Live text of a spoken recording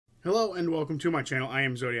Hello and welcome to my channel. I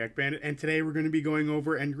am Zodiac Bandit, and today we're going to be going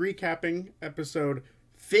over and recapping episode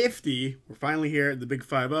 50. We're finally here at the big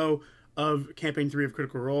 5-0 of Campaign 3 of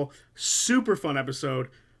Critical Role. Super fun episode.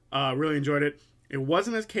 Really enjoyed it. It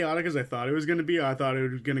wasn't as chaotic as I thought it was going to be. I thought it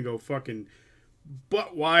was going to go fucking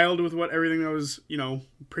butt wild with everything that was,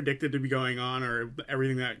 predicted to be going on, or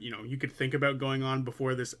everything that, you could think about going on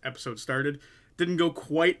before this episode started. Didn't go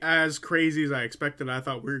quite as crazy as I expected. I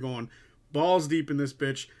thought we were going balls deep in this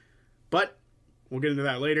bitch. But we'll get into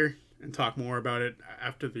that later and talk more about it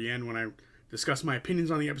after the end when I discuss my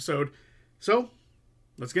opinions on the episode. So,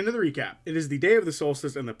 let's get into the recap. It is the day of the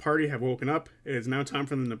solstice and the party have woken up. It is now time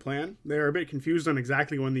for them to plan. They are a bit confused on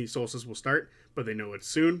exactly when the solstice will start, but they know it's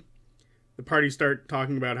soon. The party start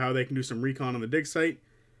talking about how they can do some recon on the dig site.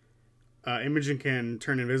 Imogen can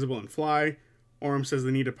turn invisible and fly. Orym says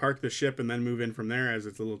they need to park the ship and then move in from there as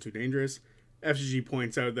it's a little too dangerous. FGG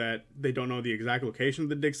points out that they don't know the exact location of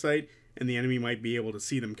the dig site, and the enemy might be able to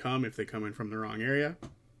see them come if they come in from the wrong area.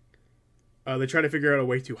 They try to figure out a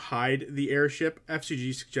way to hide the airship.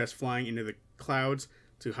 FGG suggests flying into the clouds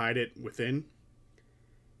to hide it within.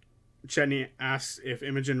 Chetney asks if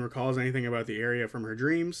Imogen recalls anything about the area from her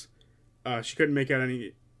dreams. She couldn't make out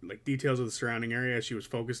any details of the surrounding area as she was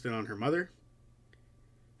focused in on her mother.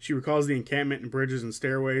 She recalls the encampment and bridges and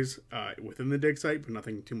stairways within the dig site, but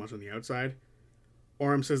nothing too much on the outside.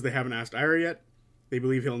 Orym says they haven't asked Ira yet. They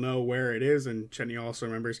believe he'll know where it is, and Chetney also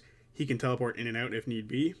remembers he can teleport in and out if need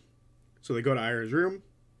be. So they go to Ira's room.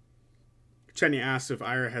 Chetney asks if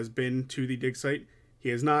Ira has been to the dig site. He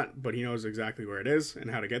has not, but he knows exactly where it is and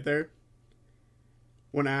how to get there.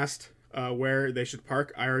 When asked where they should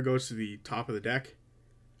park, Ira goes to the top of the deck.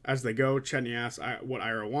 As they go, Chetney asks what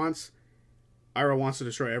Ira wants. Ira wants to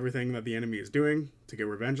destroy everything that the enemy is doing to get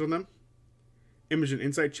revenge on them. Imogen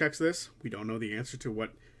Insight checks this. We don't know the answer to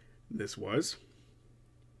what this was.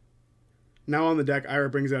 Now on the deck, Ira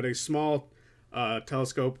brings out a small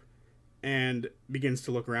telescope and begins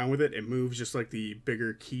to look around with it. It moves just like the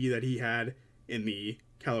bigger key that he had in the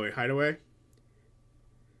Calloway Hideaway.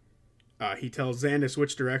 He tells Xandis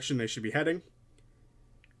which direction they should be heading.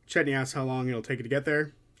 Chetney asks how long it'll take it to get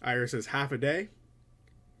there. Ira says half a day.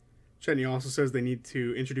 Chetney also says they need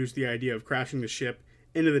to introduce the idea of crashing the ship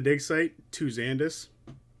into the dig site to Xandis.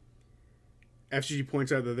 FGG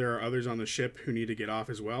points out that there are others on the ship who need to get off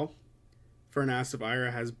as well. Fern asks if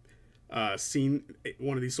Ira has seen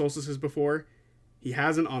one of these solstices before. He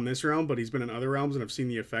hasn't on this realm, but he's been in other realms and have seen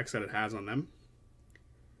the effects that it has on them.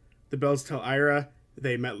 The Bells tell Ira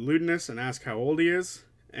they met Ludinus and ask how old he is,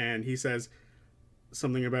 and he says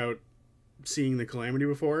something about seeing the Calamity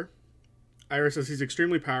before. Ira says he's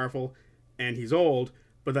extremely powerful and he's old,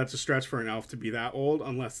 but that's a stretch for an elf to be that old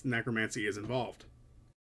unless necromancy is involved.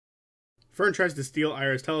 Fern tries to steal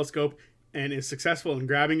Ira's telescope and is successful in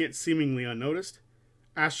grabbing it seemingly unnoticed.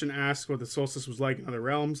 Ashton asks what the solstice was like in other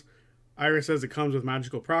realms. Ira says it comes with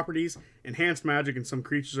magical properties, enhanced magic, and some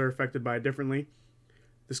creatures are affected by it differently.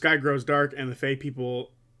 The sky grows dark and the Fae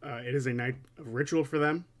people, it is a night of ritual for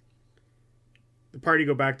them. The party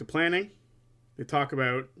go back to planning. They talk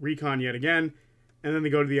about recon yet again, and then they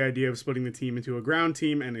go to the idea of splitting the team into a ground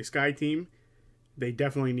team and a sky team. They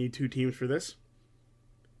definitely need two teams for this.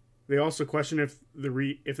 They also question if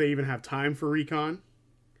they even have time for recon.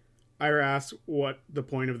 Ira asks what the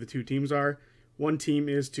point of the two teams are. One team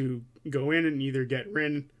is to go in and either get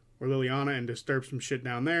Rin or Liliana and disturb some shit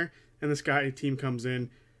down there, and the sky team comes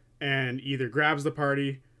in and either grabs the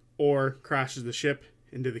party or crashes the ship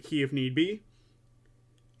into the key if need be.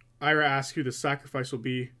 Ira asks who the sacrifice will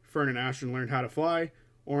be. Fern and Ashton learned how to fly.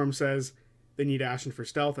 Orym says they need Ashton for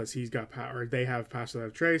stealth as he's got power. They have passed without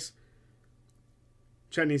a trace.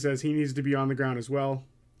 Chetney says he needs to be on the ground as well.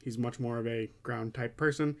 He's much more of a ground type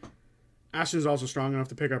person. Ashton is also strong enough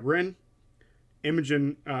to pick up Rin.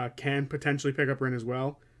 Imogen can potentially pick up Rin as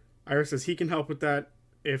well. Ira says he can help with that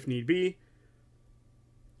if need be.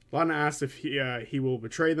 Lana asks if he will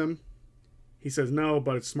betray them. He says no,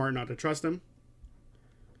 but it's smart not to trust him.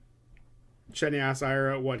 Chetney asks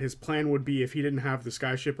Ira what his plan would be if he didn't have the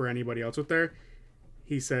skyship or anybody else with there.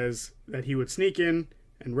 He says that he would sneak in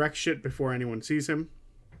and wreck shit before anyone sees him.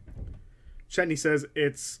 Chetney says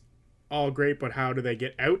it's all great, but how do they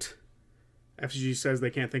get out? FGG says they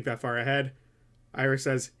can't think that far ahead. Ira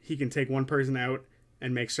says he can take one person out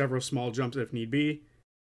and make several small jumps if need be.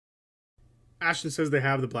 Ashton says they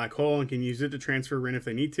have the black hole and can use it to transfer Rin if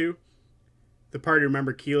they need to. The party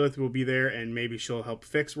remember Keyleth will be there and maybe she'll help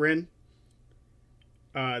fix Rin.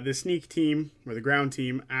 The sneak team, or the ground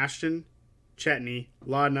team, Ashton, Chetney,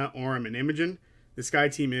 Laudna, Orym, and Imogen. The sky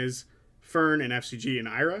team is Fern and FCG and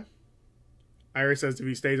Ira. Ira says if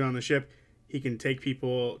he stays on the ship, He can take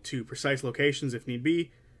people to precise locations if need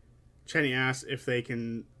be. Chetney asks if they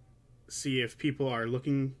can see if people are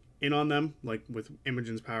looking in on them, like with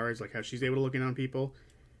Imogen's powers, like how she's able to look in on people.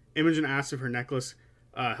 Imogen asks if her necklace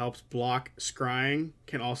helps block scrying,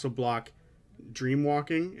 can also block dream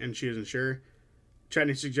walking, and she isn't sure.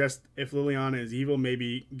 Chetney suggests if Liliana is evil,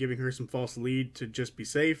 maybe giving her some false lead to just be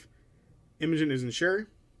safe. Imogen isn't sure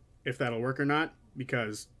if that'll work or not,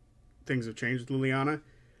 because things have changed with Liliana.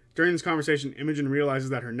 During this conversation, Imogen realizes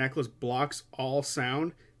that her necklace blocks all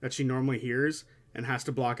sound that she normally hears and has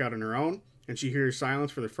to block out on her own, and she hears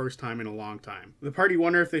silence for the first time in a long time. The party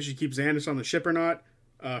wonder if they should keep Xandis on the ship or not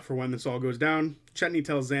for when this all goes down. Chetney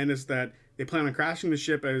tells Xandis that they plan on crashing the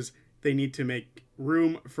ship as they need to make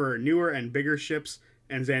room for newer and bigger ships,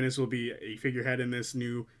 and Xandis will be a figurehead in this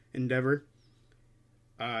new endeavor.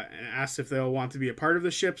 And asks if they'll want to be a part of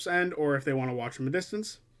the ship's end or if they want to watch from a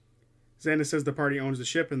distance. Xandis says the party owns the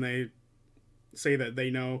ship, and they say that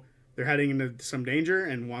they know they're heading into some danger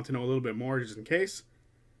and want to know a little bit more just in case.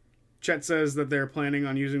 Chet says that they're planning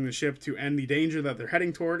on using the ship to end the danger that they're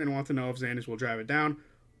heading toward and want to know if Xandis will drive it down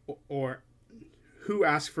or who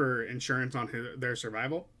asked for insurance on their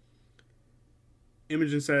survival.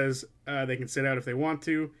 Imogen says they can sit out if they want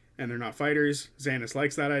to, and they're not fighters. Xandis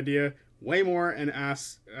likes that idea way more and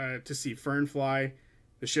asks to see Fern fly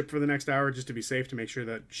the ship for the next hour just to be safe, to make sure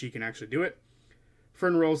that she can actually do it.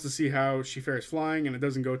 Fern rolls to see how she fares flying, and it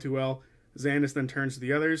doesn't go too well. Xandis then turns to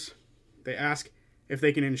the others. They ask if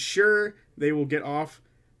they can ensure they will get off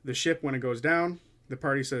the ship when it goes down. The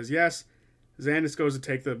party says yes. Xandis goes to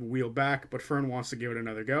take the wheel back, but Fern wants to give it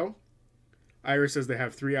another go. Iris says they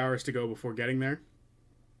have 3 hours to go before getting there.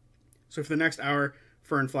 So for the next hour,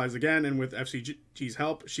 Fern flies again, and with FCG's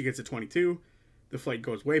help, she gets a 22. The flight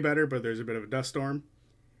goes way better, but there's a bit of a dust storm.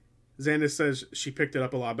 Xandis says she picked it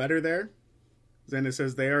up a lot better there. Xandis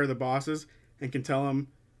says they are the bosses and can tell them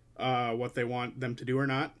what they want them to do or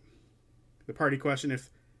not. The party question if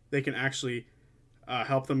they can actually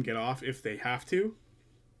help them get off if they have to.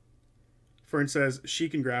 Fern says she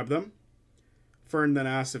can grab them. Fern then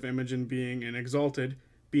asks if Imogen being an Exalted,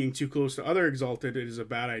 being too close to other Exalted is a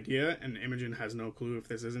bad idea, and Imogen has no clue if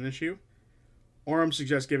this is an issue. Orym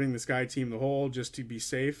suggests giving the Sky Team the whole just to be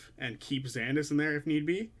safe and keep Xandis in there if need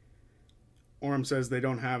be. Orym says they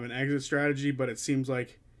don't have an exit strategy, but it seems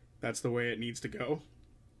like that's the way it needs to go.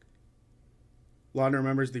 Laudna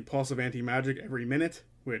remembers the pulse of anti-magic every minute,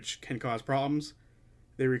 which can cause problems.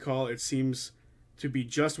 They recall it seems to be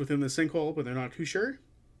just within the sinkhole, but they're not too sure.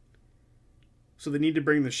 So they need to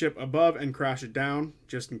bring the ship above and crash it down,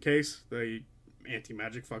 just in case the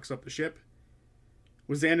anti-magic fucks up the ship.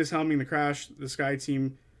 With Xandis helming the crash, the Sky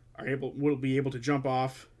Team will be able to jump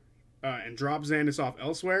off and drop Xandis off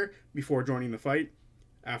elsewhere before joining the fight,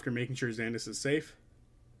 after making sure Xandis is safe.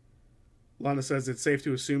 Laudna says it's safe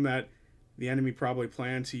to assume that the enemy probably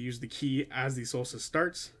planned to use the key as the solstice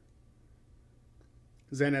starts.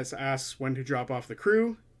 Xandis asks when to drop off the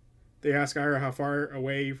crew. They ask Ira how far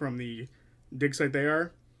away from the dig site they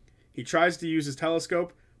are. He tries to use his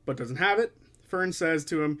telescope, but doesn't have it. Fern says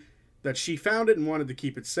to him that she found it and wanted to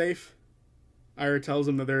keep it safe. Ira tells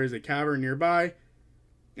him that there is a cavern nearby,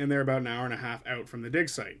 and they're about an hour and a half out from the dig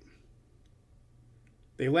site.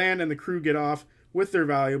 They land and the crew get off with their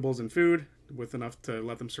valuables and food, with enough to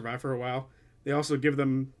let them survive for a while. They also give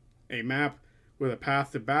them a map with a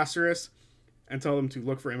path to Bassaris and tell them to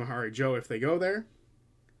look for Imahari Joe if they go there.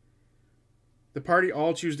 The party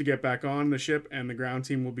all choose to get back on the ship, and the ground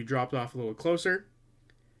team will be dropped off a little closer,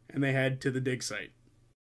 and they head to the dig site.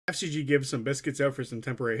 FCG gives some biscuits out for some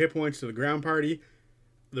temporary hit points to the ground party.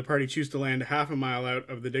 The party choose to land half a mile out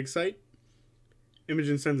of the dig site.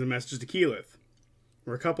 Imogen sends a message to Keyleth.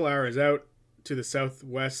 We're a couple hours out to the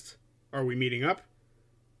southwest. Are we meeting up?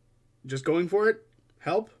 Just going for it?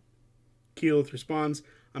 Help? Keyleth responds,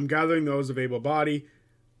 I'm gathering those of able body.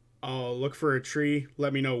 I'll look for a tree.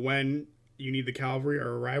 Let me know when you need the cavalry. Our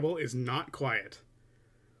arrival is not quiet.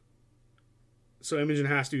 So Imogen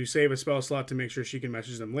has to save a spell slot to make sure she can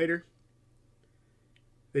message them later.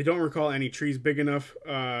 They don't recall any trees big enough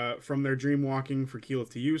from their dream walking for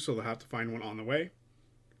Keyleth to use, so they'll have to find one on the way.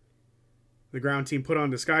 The ground team put on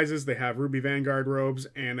disguises. They have Ruby Vanguard robes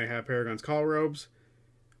and they have Paragon's Call robes.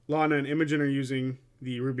 Laudna and Imogen are using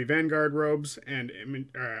the Ruby Vanguard robes, and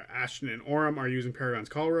Ashton and Orym are using Paragon's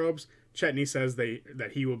Call robes. Chetney says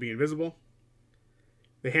that he will be invisible.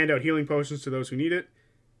 They hand out healing potions to those who need it.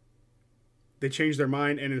 They change their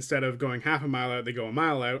mind, and instead of going half a mile out, they go a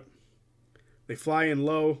mile out. They fly in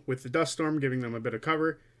low with the dust storm, giving them a bit of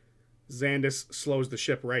cover. Xandis slows the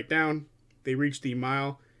ship right down. They reach the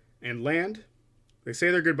mile and land. They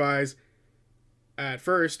say their goodbyes, at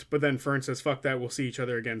first, but then Fern says, fuck that, we'll see each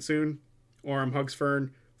other again soon. Orym hugs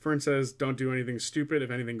Fern. Fern says, don't do anything stupid.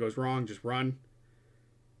 If anything goes wrong, just run.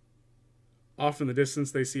 Off in the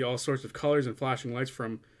distance, they see all sorts of colors and flashing lights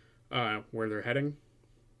from where they're heading.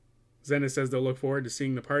 Xander says they'll look forward to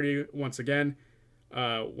seeing the party once again,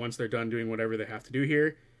 once they're done doing whatever they have to do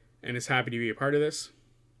here, and is happy to be a part of this.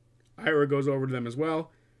 Ira goes over to them as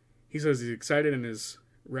well. He says he's excited and is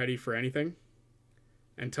ready for anything,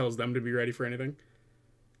 and tells them to be ready for anything.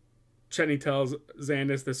 Chetney tells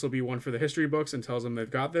Xandis this will be one for the history books and tells them they've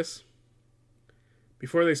got this.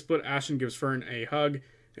 Before they split, Ashton gives Fern a hug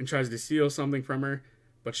and tries to steal something from her,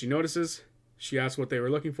 but she notices. She asks what they were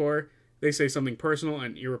looking for. They say something personal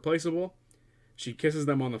and irreplaceable. She kisses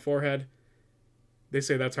them on the forehead. They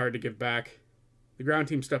say that's hard to give back. The ground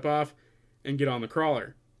team step off and get on the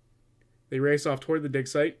crawler. They race off toward the dig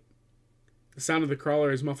site. The sound of the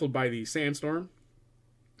crawler is muffled by the sandstorm.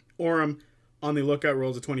 Orym, on the lookout,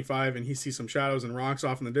 rolls a 25, and he sees some shadows and rocks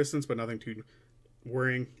off in the distance, but nothing too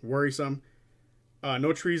worrisome.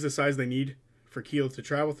 No trees the size they need for Keyleth to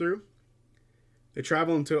travel through. They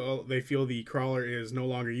travel until they feel the crawler is no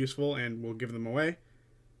longer useful and will give them away.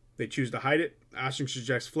 They choose to hide it. Ashton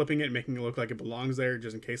suggests flipping it, making it look like it belongs there,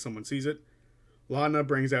 just in case someone sees it. Laudna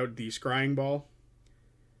brings out the scrying ball.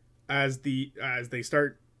 As they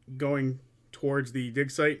start going towards the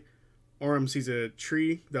dig site, Orym sees a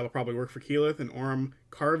tree that'll probably work for Keyleth, and Orym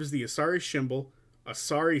carves the Asari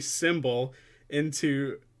symbol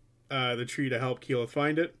into the tree to help Keyleth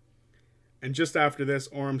find it. And just after this,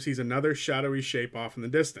 Orym sees another shadowy shape off in the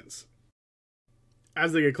distance.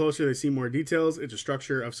 As they get closer, they see more details. It's a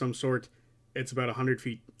structure of some sort. It's about 100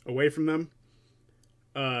 feet away from them.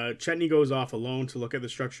 Chetney goes off alone to look at the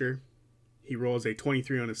structure. He rolls a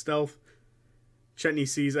 23 on his stealth. Chetney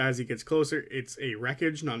sees as he gets closer, it's a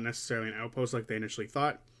wreckage, not necessarily an outpost like they initially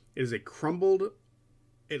thought.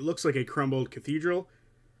 It looks like a crumbled cathedral.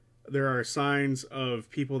 There are signs of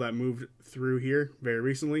people that moved through here very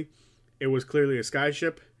recently. It was clearly a sky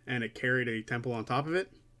ship, and it carried a temple on top of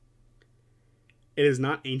it. It is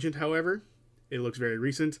not ancient, however. It looks very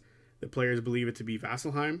recent. The players believe it to be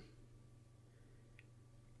Vasselheim.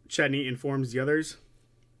 Chetney informs the others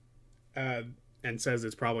and says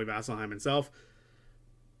it's probably Vasselheim himself.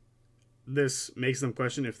 This makes them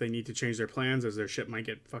question if they need to change their plans, as their ship might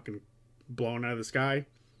get fucking blown out of the sky.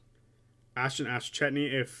 Ashton asks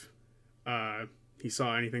Chetney if he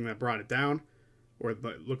saw anything that brought it down, or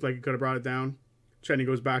looked like it could have brought it down. Chetney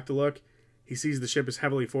goes back to look. He sees the ship is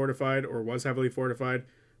heavily fortified, or was heavily fortified,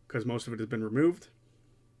 because most of it has been removed.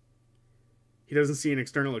 He doesn't see an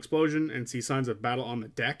external explosion and sees signs of battle on the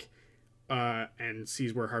deck, and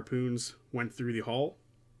sees where harpoons went through the hull.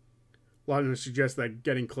 Laudna suggests that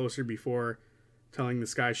getting closer before telling the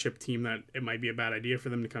sky ship team that it might be a bad idea for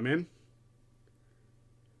them to come in.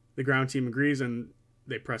 The ground team agrees and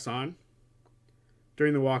they press on.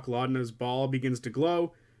 During the walk, Laudna's ball begins to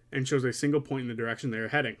glow and shows a single point in the direction they are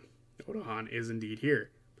heading. Otohan is indeed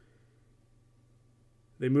here.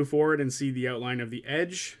 They move forward and see the outline of the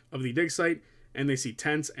edge of the dig site, and they see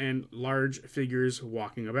tents and large figures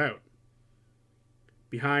walking about.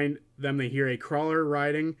 Behind them, they hear a crawler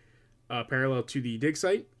riding parallel to the dig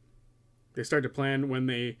site. They start to plan when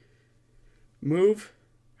they move.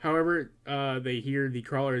 However, they hear the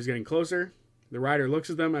crawler is getting closer. The rider looks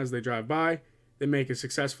at them as they drive by. They make a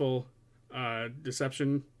successful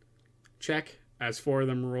deception check, as four of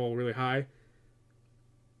them roll really high.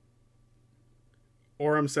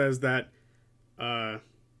 Orym says that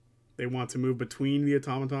they want to move between the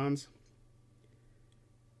automatons.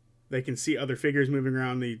 They can see other figures moving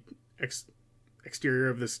around the exterior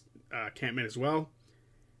of this encampment as well.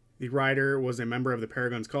 The rider was a member of the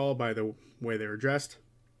Paragon's Call by the way they were dressed.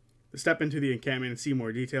 They step into the encampment and see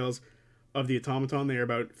more details of the automaton. They are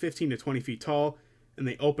about 15 to 20 feet tall, and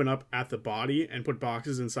they open up at the body and put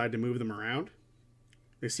boxes inside to move them around.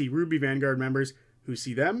 They see Ruby Vanguard members who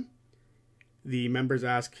see them. The members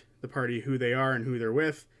ask the party who they are and who they're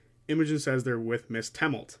with. Imogen says they're with Miss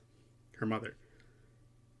Temmelt, her mother.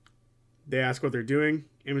 They ask what they're doing.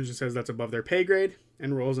 Imogen says that's above their pay grade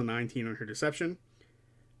and rolls a 19 on her deception.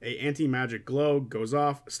 A anti-magic glow goes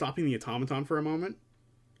off, stopping the automaton for a moment.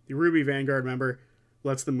 The Ruby Vanguard member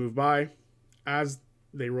lets them move by. As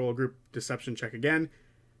they roll a group deception check again,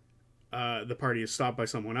 the party is stopped by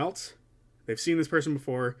someone else. They've seen this person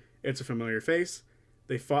before. It's a familiar face.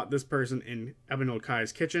 They fought this person in Ebenhold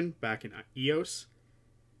Kai's kitchen back in Eos.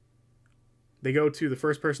 They go to the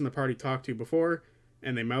first person the party talked to before,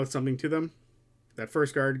 and they mouth something to them. That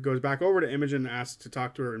first guard goes back over to Imogen and asks to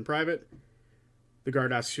talk to her in private. The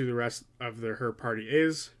guard asks who the rest of her party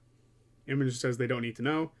is. Imogen says they don't need to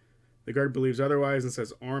know. The The guard believes otherwise and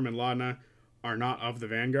says Orym and Laudna are not of the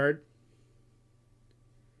Vanguard.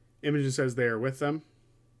 Imogen says they are with them.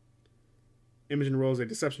 Imogen rolls a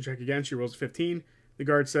deception check again. She rolls a 15. The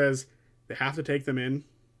guard says they have to take them in,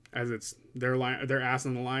 as it's their ass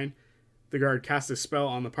on the line. The guard casts a spell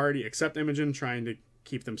on the party except Imogen, trying to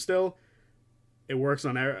keep them still. It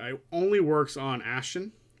only works on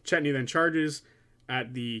Ashton. Chetney then charges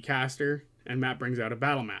at the caster, and Matt brings out a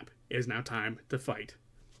battle map. It is now time to fight.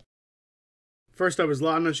 First up is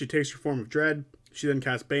Laudna. She takes her form of Dread. She then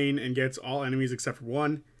casts Bane and gets all enemies except for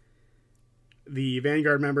one. The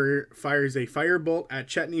Vanguard member fires a firebolt at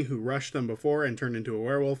Chetney, who rushed them before and turned into a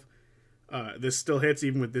werewolf. This still hits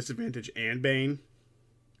even with disadvantage and Bane.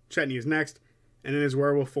 Chetney is next, and in his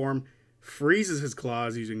werewolf form, freezes his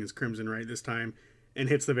claws using his Crimson Right this time, and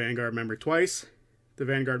hits the Vanguard member twice. The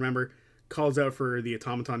Vanguard member calls out for the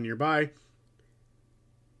automaton nearby.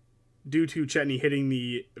 Due to Chetney hitting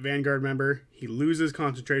the Vanguard member, he loses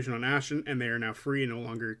concentration on Ashton, and they are now free and no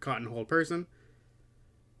longer caught in hold person.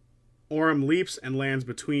 Orym leaps and lands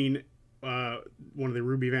between one of the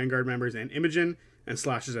Ruby Vanguard members and Imogen, and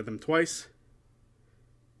slashes at them twice.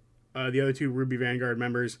 The other two Ruby Vanguard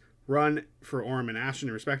members run for Orym and Ashton,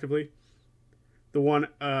 respectively. The one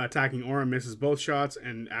attacking Orym misses both shots,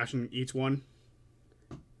 and Ashton eats one.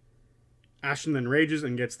 Ashton then rages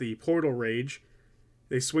and gets the Portal Rage.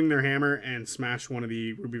 They swing their hammer and smash one of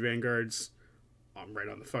the Ruby Vanguards right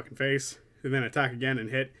on the fucking face. They then attack again and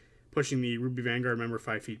hit, pushing the Ruby Vanguard member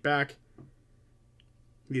 5 feet back.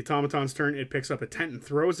 The automaton's turn. It picks up a tent and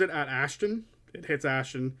throws it at Ashton. It hits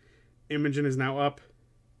Ashton. Imogen is now up.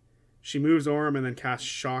 She moves Orym and then casts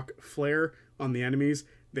Shock Flare on the enemies.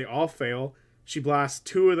 They all fail. She blasts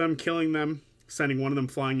 2 of them, killing them, sending one of them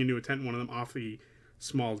flying into a tent, one of them off the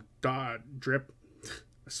small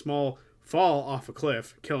small fall off a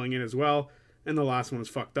cliff, killing it as well. And the last one is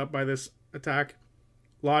fucked up by this attack.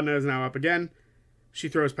 Laudna is now up again. She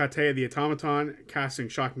throws Pate at the automaton, casting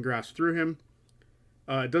Shocking Grasp through him.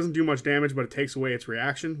 It doesn't do much damage, but it takes away its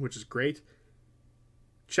reaction, which is great.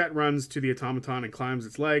 Chet runs to the automaton and climbs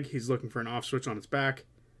its leg. He's looking for an off switch on its back.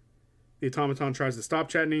 The automaton tries to stop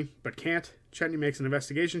Chetney, but can't. Chetney makes an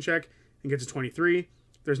investigation check and gets a 23.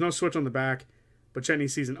 There's no switch on the back, but Chetney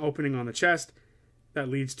sees an opening on the chest that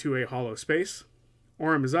leads to a hollow space.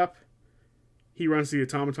 Orym is up. He runs to the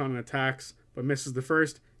automaton and attacks, but misses the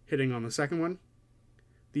first, hitting on the second one.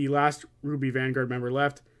 The last Ruby Vanguard member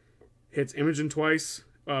left hits Imogen twice,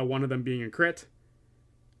 one of them being a crit.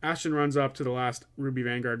 Ashton runs up to the last Ruby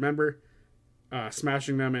Vanguard member,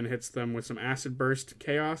 smashing them and hits them with some Acid Burst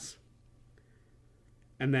Chaos.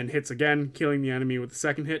 And then hits again, killing the enemy with the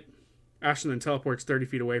second hit. Ashton then teleports 30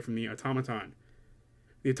 feet away from the automaton.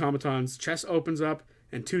 The automaton's chest opens up,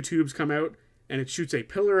 and 2 tubes come out, and it shoots a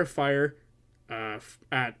pillar of fire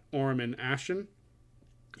at Orym and Ashton,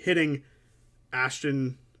 hitting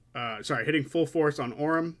full force on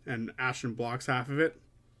Orym, and Ashton blocks half of it.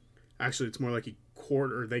 Actually, it's more like they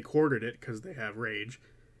quartered it because they have rage.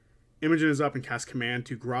 Imogen is up and casts command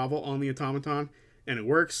to grovel on the automaton, and it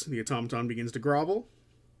works. The automaton begins to grovel.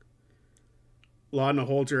 Laudna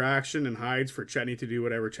holds her action and hides for Chetney to do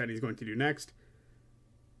whatever Chetney's going to do next.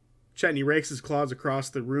 Chetney rakes his claws across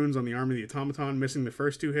the runes on the arm of the automaton, missing the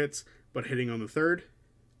first 2 hits, but hitting on the third.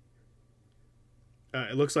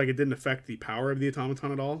 It looks like it didn't affect the power of the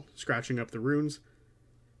automaton at all, scratching up the runes.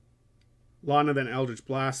 Laudna then Eldritch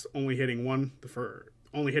Blast, only hitting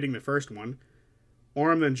the first one.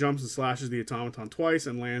 Orym then jumps and slashes the automaton twice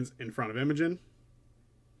and lands in front of Imogen.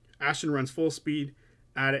 Ashton runs full speed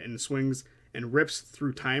at it and swings and rips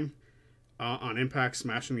through time on impact,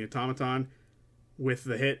 smashing the automaton. With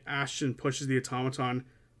the hit, Ashton pushes the automaton,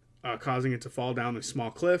 causing it to fall down a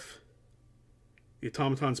small cliff. The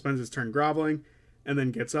automaton spends its turn groveling, and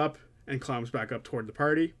then gets up and climbs back up toward the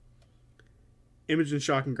party. Imogen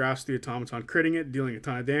Shocking Grasps the automaton, critting it, dealing a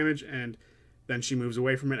ton of damage, and then she moves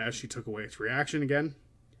away from it as she took away its reaction again.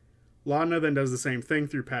 Laudna then does the same thing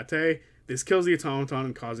through Pate. This kills the automaton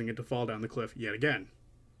and causing it to fall down the cliff yet again.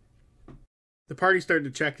 The party started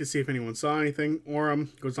to check to see if anyone saw anything.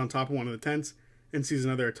 Orym goes on top of one of the tents and sees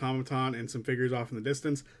another automaton and some figures off in the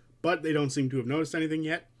distance, but they don't seem to have noticed anything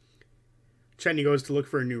yet. Chetney goes to look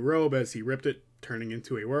for a new robe as he ripped it, turning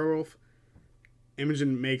into a werewolf.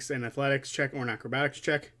 Imogen makes an athletics check or an acrobatics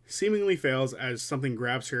check, seemingly fails as something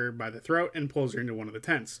grabs her by the throat and pulls her into one of the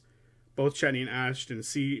tents. Both Chetney and Ashton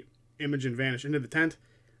see Imogen vanish into the tent.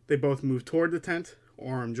 They both move toward the tent.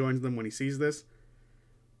 Orym joins them when he sees this.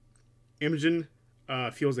 Imogen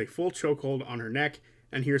feels a full chokehold on her neck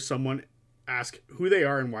and hears someone ask who they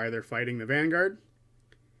are and why they're fighting the Vanguard.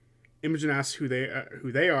 Imogen asks who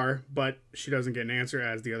they are, but she doesn't get an answer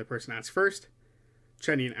as the other person asks first.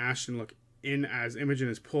 Chetney and Ashton look in as Imogen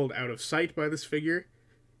is pulled out of sight by this figure.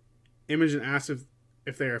 Imogen asks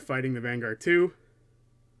if they are fighting the Vanguard too.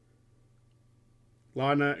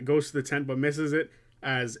 Laudna goes to the tent but misses it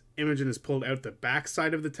as Imogen is pulled out the back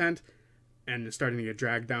side of the tent and is starting to get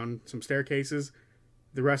dragged down some staircases.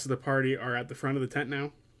 The rest of the party are at the front of the tent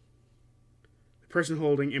now. The person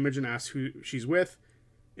holding Imogen asks who she's with.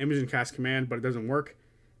 Imogen casts command, but it doesn't work,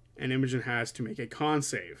 and Imogen has to make a con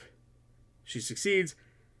save. She succeeds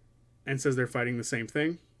and says they're fighting the same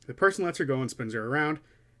thing. The person lets her go and spins her around,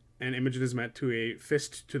 and Imogen is met to a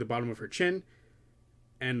fist to the bottom of her chin,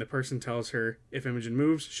 and the person tells her if Imogen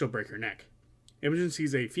moves, she'll break her neck. Imogen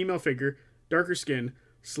sees a female figure, darker skin,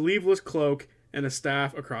 sleeveless cloak, and a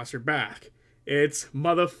staff across her back. It's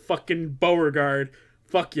motherfucking Beauregard.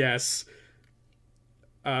 Fuck yes.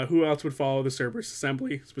 Who else would follow the Cerberus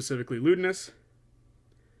assembly, specifically Ludinus?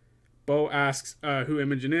 Beau asks who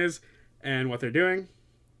Imogen is and what they're doing.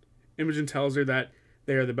 Imogen tells her that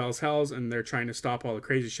they are the Bell's Hells and they're trying to stop all the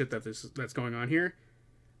crazy shit that's going on here.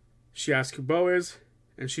 She asks who Beau is,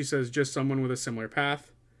 and she says just someone with a similar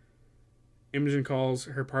path. Imogen calls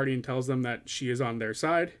her party and tells them that she is on their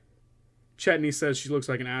side. Chetney says she looks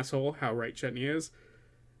like an asshole, how right Chetney is.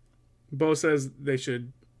 Beau says they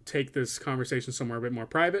should take this conversation somewhere a bit more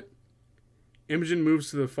private. Imogen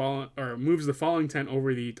moves the falling tent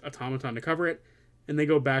over the automaton to cover it, and they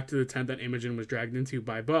go back to the tent that Imogen was dragged into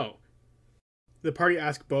by Beau. The party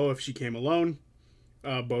asks Beau if she came alone.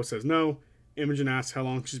 Beau says no. Imogen asks how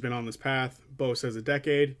long she's been on this path. Beau says a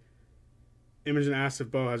decade. Imogen asks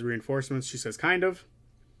if Beau has reinforcements. She says kind of.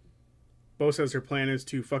 Beau says her plan is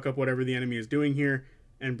to fuck up whatever the enemy is doing here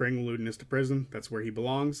and bring Ludinus to prison. That's where he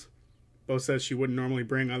belongs. Beau says she wouldn't normally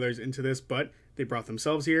bring others into this, but they brought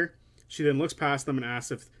themselves here. She then looks past them and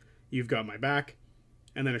asks if you've got my back.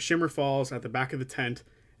 And then a shimmer falls at the back of the tent.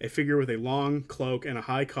 A figure with a long cloak and a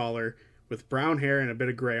high collar with brown hair and a bit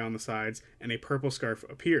of gray on the sides and a purple scarf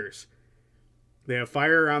appears. They have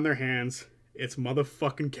fire around their hands. It's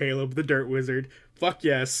motherfucking Caleb the Dirt Wizard. Fuck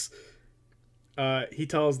yes. He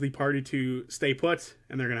tells the party to stay put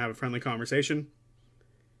and they're going to have a friendly conversation.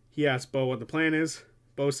 He asks Beau what the plan is.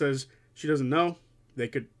 Beau says she doesn't know. They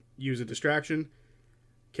could use a distraction.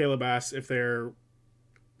 Caleb asks if they're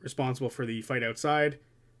responsible for the fight outside.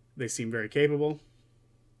 They seem very capable.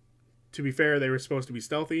 To be fair, they were supposed to be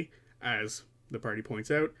stealthy, as the party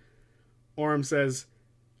points out. Orym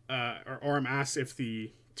asks if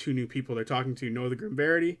the two new people they're talking to know the Grim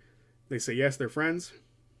Verity. They say yes, they're friends.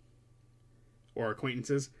 Or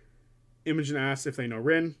acquaintances. Imogen asks if they know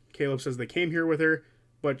Rin. Caleb says they came here with her,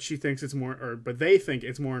 but they think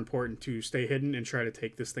it's more important to stay hidden and try to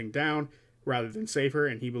take this thing down rather than save her,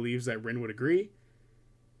 and he believes that Rin would agree.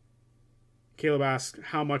 Caleb asks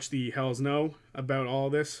how much the Hells know about all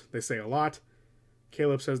this. They say a lot.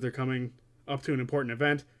 Caleb says they're coming up to an important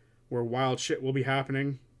event where wild shit will be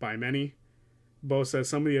happening by many. Beau says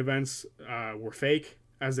some of the events were fake,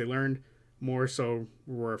 as they learned, more so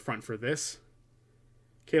were a front for this.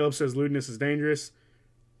 Caleb says Ludinus is dangerous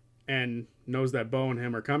and knows that Beau and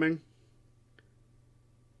him are coming.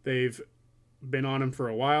 They've been on him for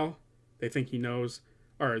a while. They think he knows,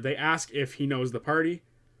 or they ask if he knows the party.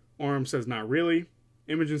 Orym says not really.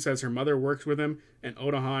 Imogen says her mother works with him, and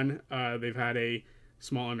Odahan, they've had a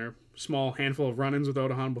small handful of run-ins with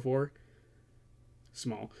Odahan before.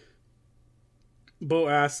 Small. Beau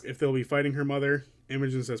asks if they'll be fighting her mother.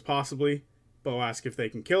 Imogen says possibly. Beau asks if they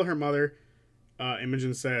can kill her mother.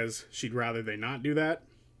 Imogen says she'd rather they not do that.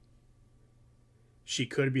 She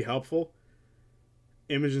could be helpful.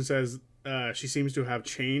 Imogen says she seems to have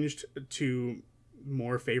changed to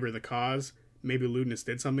more favor the cause. Maybe Ludinus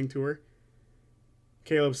did something to her.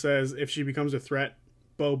 Caleb says if she becomes a threat,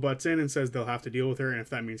 Beau butts in and says they'll have to deal with her, and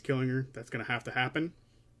if that means killing her, that's going to have to happen.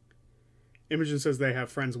 Imogen says they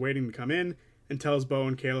have friends waiting to come in and tells Beau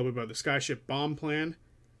and Caleb about the skyship bomb plan.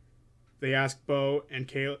 They ask if Beau and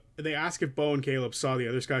Caleb saw the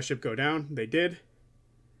other skyship go down. They did.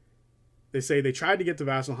 They say they tried to get to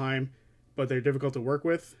Vasselheim, but they're difficult to work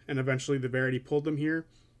with, and eventually the Verity pulled them here,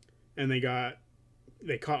 and they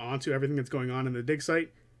caught onto everything that's going on in the dig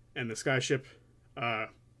site, and the skyship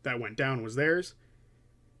that went down was theirs.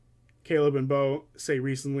 Caleb and Beau say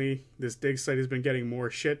recently this dig site has been getting more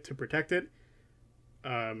shit to protect it.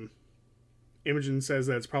 Imogen says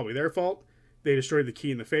that it's probably their fault. They destroyed the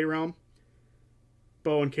key in the Fey Realm.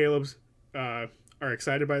 Beau and Caleb are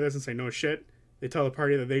excited by this and say no shit. They tell the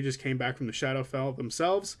party that they just came back from the Shadowfell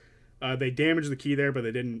themselves. They damaged the key there, but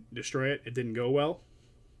they didn't destroy it. It didn't go well.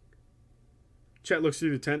 Chet looks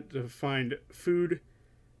through the tent to find food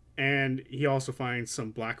and he also finds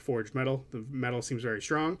some black forged metal. The metal seems very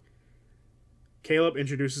strong. Caleb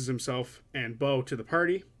introduces himself and Bo to the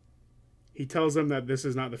party. He tells them that this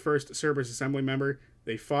is not the first Cerberus Assembly member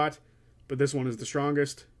they fought, but this one is the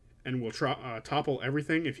strongest and will topple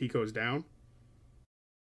everything if he goes down.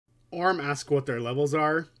 Orm asks what their levels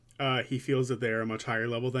are. He feels that they are a much higher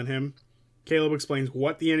level than him. Caleb explains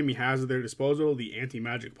what the enemy has at their disposal, the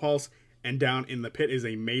anti-magic pulse, and down in the pit is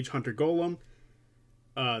a mage hunter golem.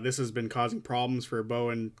 This has been causing problems for Bo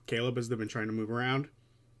and Caleb as they've been trying to move around.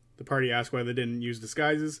 The party asks why they didn't use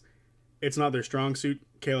disguises. It's not their strong suit.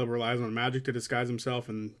 Caleb relies on magic to disguise himself,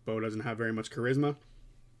 and Bo doesn't have very much charisma.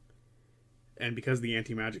 And because of the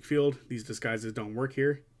anti-magic field, these disguises don't work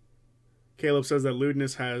here. Caleb says that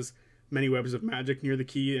Ludinus has many webs of magic near the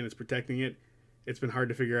key and is protecting it. It's been hard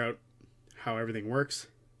to figure out how everything works.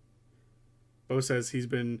 Bo says he's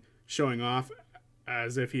been showing off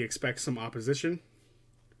as if he expects some opposition.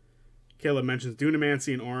 Caleb mentions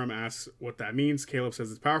Dunamancy, and Orm asks what that means. Caleb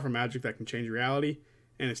says it's powerful magic that can change reality,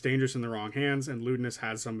 and it's dangerous in the wrong hands, and Ludinus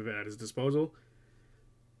has some of it at his disposal.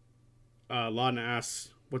 Laudna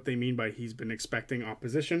asks what they mean by he's been expecting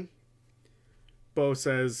opposition. Bo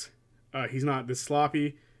says he's not this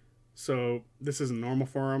sloppy, so this isn't normal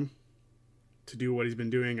for him to do what he's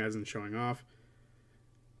been doing, as in showing off.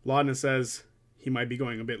 Laudna says he might be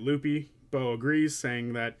going a bit loopy. Bo agrees,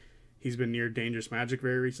 saying that he's been near dangerous magic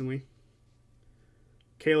very recently.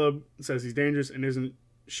 Caleb says he's dangerous and isn't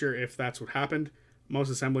sure if that's what happened.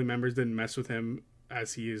 Most assembly members didn't mess with him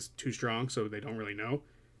as he is too strong, so they don't really know.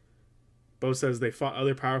 Bo says they fought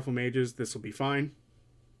other powerful mages. This will be fine.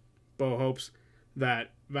 Bo hopes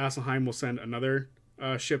that Vasselheim will send another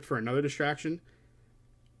ship for another distraction.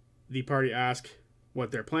 The party ask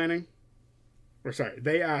what they're planning.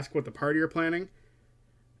 They ask what the party are planning.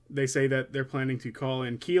 They say that they're planning to call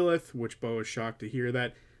in Keyleth, which Bo is shocked to hear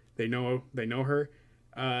that they know her,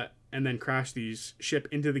 and then crash the ship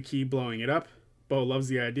into the key, blowing it up. Bo loves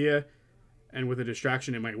the idea, and with a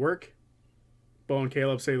distraction it might work. Bo and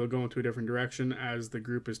Caleb say they'll go into a different direction as the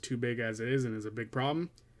group is too big as it is and is a big problem.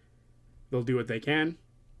 They'll do what they can.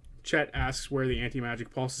 Chet asks where the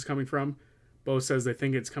anti-magic pulse is coming from. Bo says they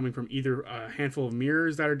think it's coming from either a handful of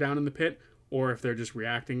mirrors that are down in the pit, or if they're just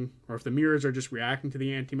reacting, or if the mirrors are just reacting to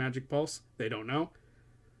the anti-magic pulse. They don't know.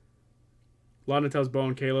 Laudna tells Bo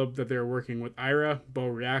and Caleb that they're working with Ira. Bo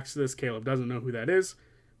reacts to this. Caleb doesn't know who that is.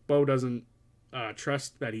 Bo doesn't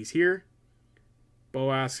trust that he's here.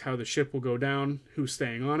 Bo asks how the ship will go down, who's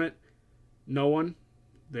staying on it. No one.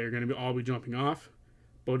 They're going to all be jumping off.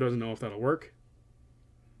 Bo doesn't know if that'll work.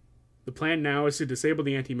 The plan now is to disable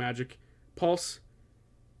the anti-magic pulse.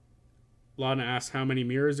 Laudna asks how many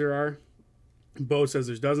mirrors there are. Bo says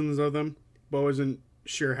there's dozens of them. Bo isn't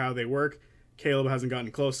sure how they work. Caleb hasn't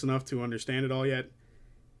gotten close enough to understand it all yet.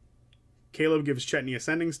 Caleb gives Chetney a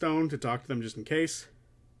sending stone to talk to them just in case.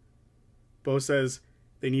 Bo says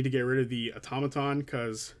they need to get rid of the automaton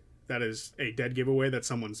because that is a dead giveaway that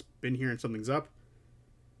someone's been here and something's up.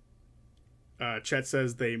 Chet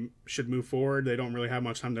says they should move forward. They don't really have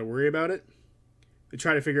much time to worry about it. They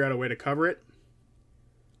try to figure out a way to cover it.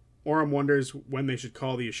 Orm wonders when they should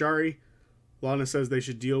call the Ashari. Laudna says they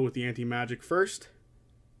should deal with the anti-magic first.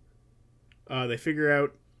 They figure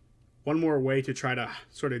out one more way to try to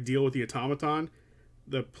sort of deal with the automaton.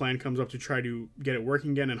 The plan comes up to try to get it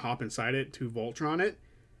working again and hop inside it to Voltron it.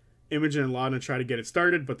 Imogen and Laudna try to get it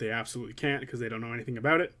started, but they absolutely can't because they don't know anything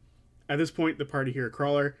about it. At this point, the party hear a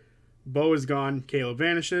crawler. Bo is gone. Caleb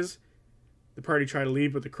vanishes. The party try to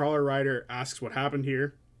leave, but the crawler rider asks what happened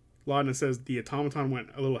here. Laudna says the automaton went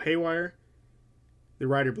a little haywire. The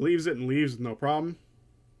rider believes it and leaves with no problem.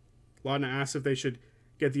 Laudna asks if they should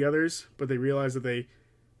get the others, but they realize that they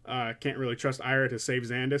can't really trust Ira to save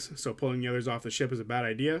Xandis, so pulling the others off the ship is a bad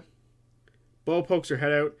idea. Bo pokes her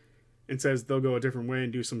head out and says they'll go a different way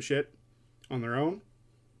and do some shit on their own.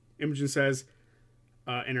 Imogen says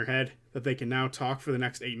in her head that they can now talk for the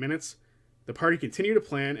next 8 minutes. The party continue to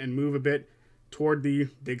plan and move a bit toward the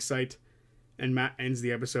dig site, and Matt ends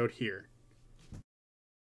the episode here.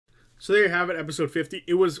 So there you have it, episode 50.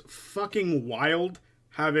 It was fucking wild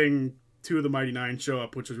having two of the Mighty Nine show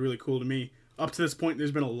up, which was really cool to me. Up to this point,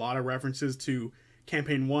 there's been a lot of references to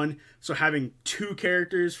Campaign 1, so having two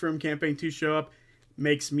characters from Campaign 2 show up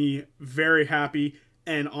makes me very happy,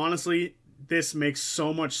 and honestly, this makes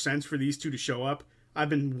so much sense for these two to show up. I've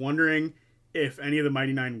been wondering if any of the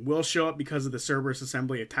Mighty Nine will show up because of the Cerberus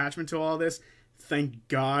Assembly attachment to all this. Thank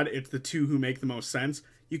God it's the two who make the most sense.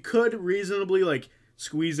 You could reasonably,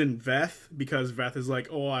 squeeze in Veth, because Veth is like,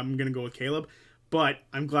 oh, I'm going to go with Caleb, but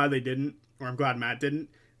I'm glad they didn't, or I'm glad Matt didn't.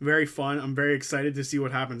 Very fun. I'm very excited to see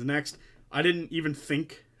what happens next. I didn't even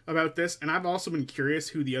think about this, and I've also been curious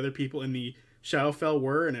who the other people in the Shadowfell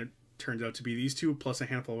were, and it turns out to be these two plus a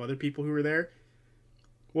handful of other people who were there.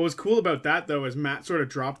 What was cool about that, though, is Matt sort of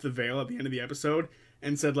dropped the veil at the end of the episode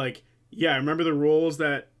and said, like, yeah, remember the rolls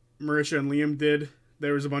that Marisha and Liam did?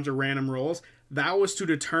 There was a bunch of random rolls. That was to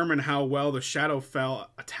determine how well the Shadowfell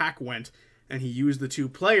attack went, and he used the two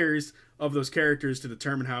players of those characters to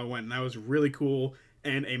determine how it went, and that was really cool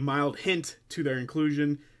and a mild hint to their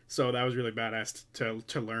inclusion, so that was really badass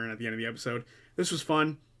to learn at the end of the episode. This was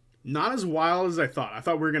fun. Not as wild as I thought. I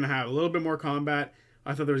thought we were going to have a little bit more combat.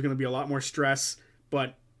 I thought there was going to be a lot more stress,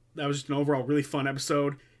 but that was just an overall really fun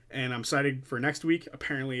episode, and I'm excited for next week.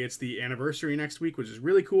 Apparently, it's the anniversary next week, which is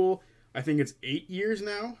really cool. I think it's 8 years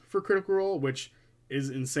now for Critical Role, which is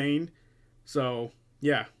insane. So,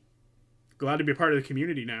 yeah. Glad to be a part of the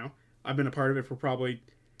community now. I've been a part of it for probably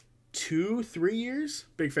 2-3 years.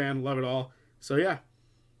 Big fan, love it all. So, yeah.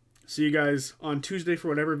 See you guys on Tuesday for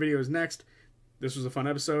whatever video is next. This was a fun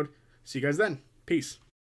episode. See you guys then. Peace.